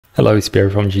Hello, it's Pierre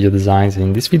from Geo Designs.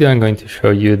 In this video, I'm going to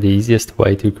show you the easiest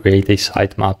way to create a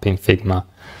sitemap in Figma.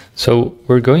 So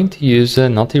we're going to use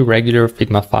not a regular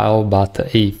Figma file, but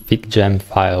a FigGem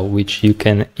file, which you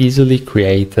can easily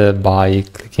create by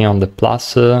clicking on the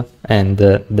plus and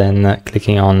then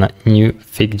clicking on New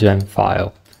FigGem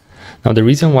file. Now, the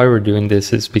reason why we're doing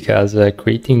this is because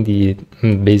creating the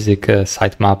basic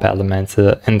sitemap elements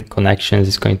and connections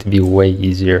is going to be way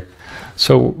easier.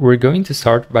 So we're going to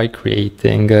start by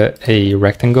creating a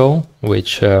rectangle,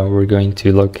 which we're going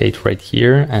to locate right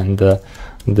here, and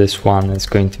this one is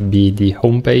going to be the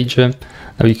home page.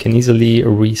 Now you can easily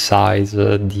resize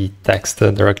the text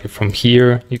directly from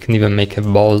here. You can even make it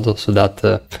bold so that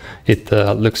it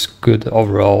looks good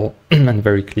overall and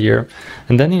very clear.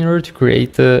 And then in order to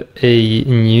create a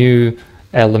new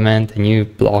element, a new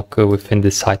block within the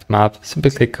sitemap, simply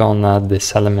click on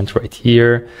this element right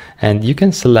here, and you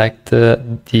can select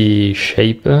the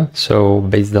shape. So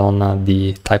based on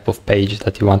the type of page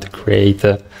that you want to create,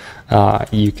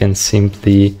 you can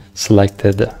simply select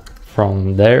it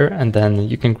from there, and then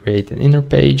you can create an inner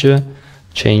page,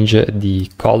 change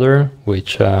the color,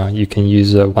 which you can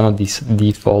use one of these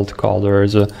default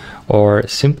colors, or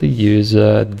simply use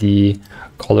the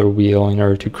color wheel in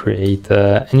order to create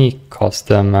any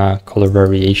custom color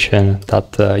variation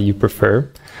that you prefer.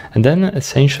 And then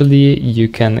essentially you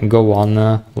can go on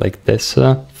like this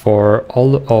for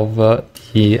all of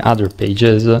the other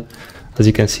pages. As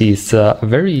you can see, it's a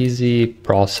very easy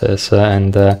process,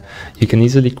 and you can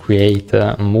easily create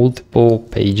multiple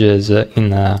pages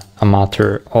in a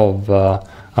matter of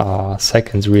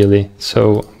seconds, really.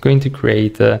 So I'm going to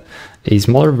create a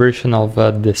smaller version of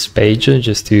this page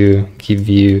just to give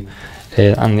you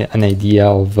an idea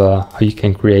of how you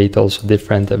can create also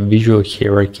different visual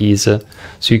hierarchies, so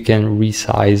you can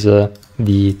resize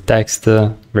the text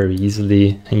very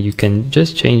easily, and you can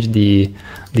just change the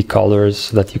colors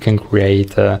so that you can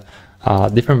create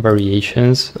different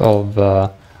variations of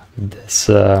this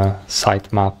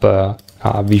sitemap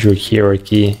visual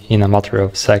hierarchy in a matter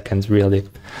of seconds, really.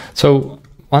 So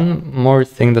one more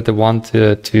thing that I want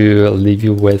to leave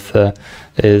you with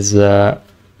is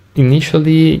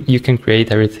initially you can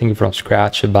create everything from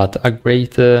scratch, but a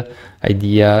great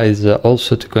idea is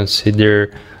also to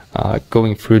consider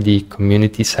going through the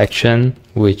community section,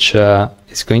 which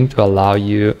is going to allow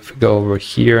you, if you go over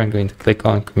here, I'm going to click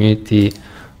on community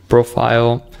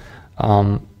profile,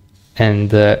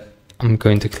 and I'm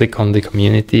going to click on the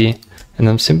community, and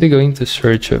I'm simply going to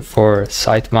search for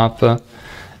sitemap.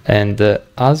 And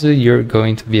as you're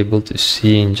going to be able to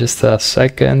see in just a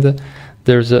second,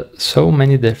 there's so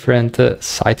many different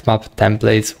sitemap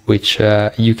templates which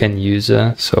you can use.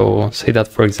 So say that,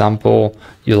 for example,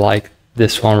 you like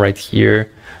this one right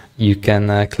here, you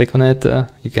can click on it,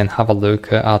 you can have a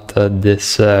look at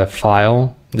this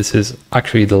file. This is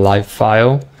actually the live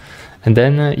file, and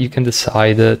then you can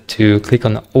decide to click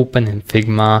on open in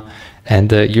Figma,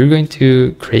 and you're going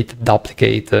to create a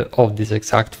duplicate of this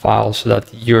exact file so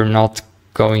that you're not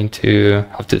going to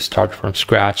have to start from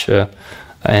scratch,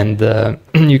 and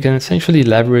you can essentially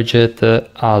leverage it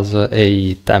as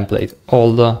a template,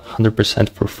 all 100%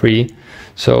 for free.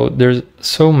 So there's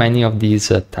so many of these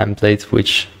templates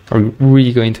which are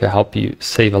really going to help you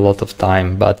save a lot of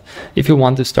time. But if you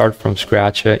want to start from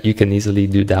scratch, you can easily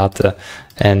do that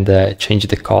and change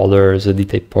the colors, the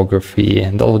typography,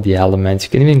 and all the elements.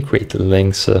 You can even create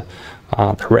links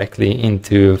directly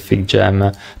into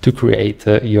FigGem to create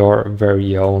your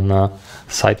very own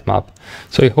sitemap.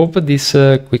 So I hope this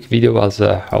quick video was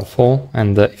helpful,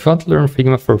 and if you want to learn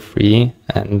Figma for free,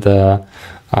 and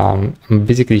I'm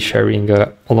basically sharing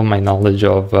all of my knowledge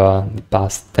of the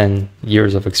past 10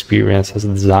 years of experience as a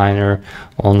designer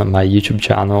on my YouTube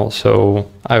channel.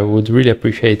 So I would really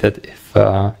appreciate it if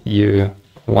you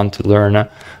want to learn,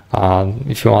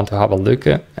 if you want to have a look,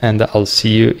 and I'll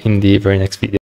see you in the very next video.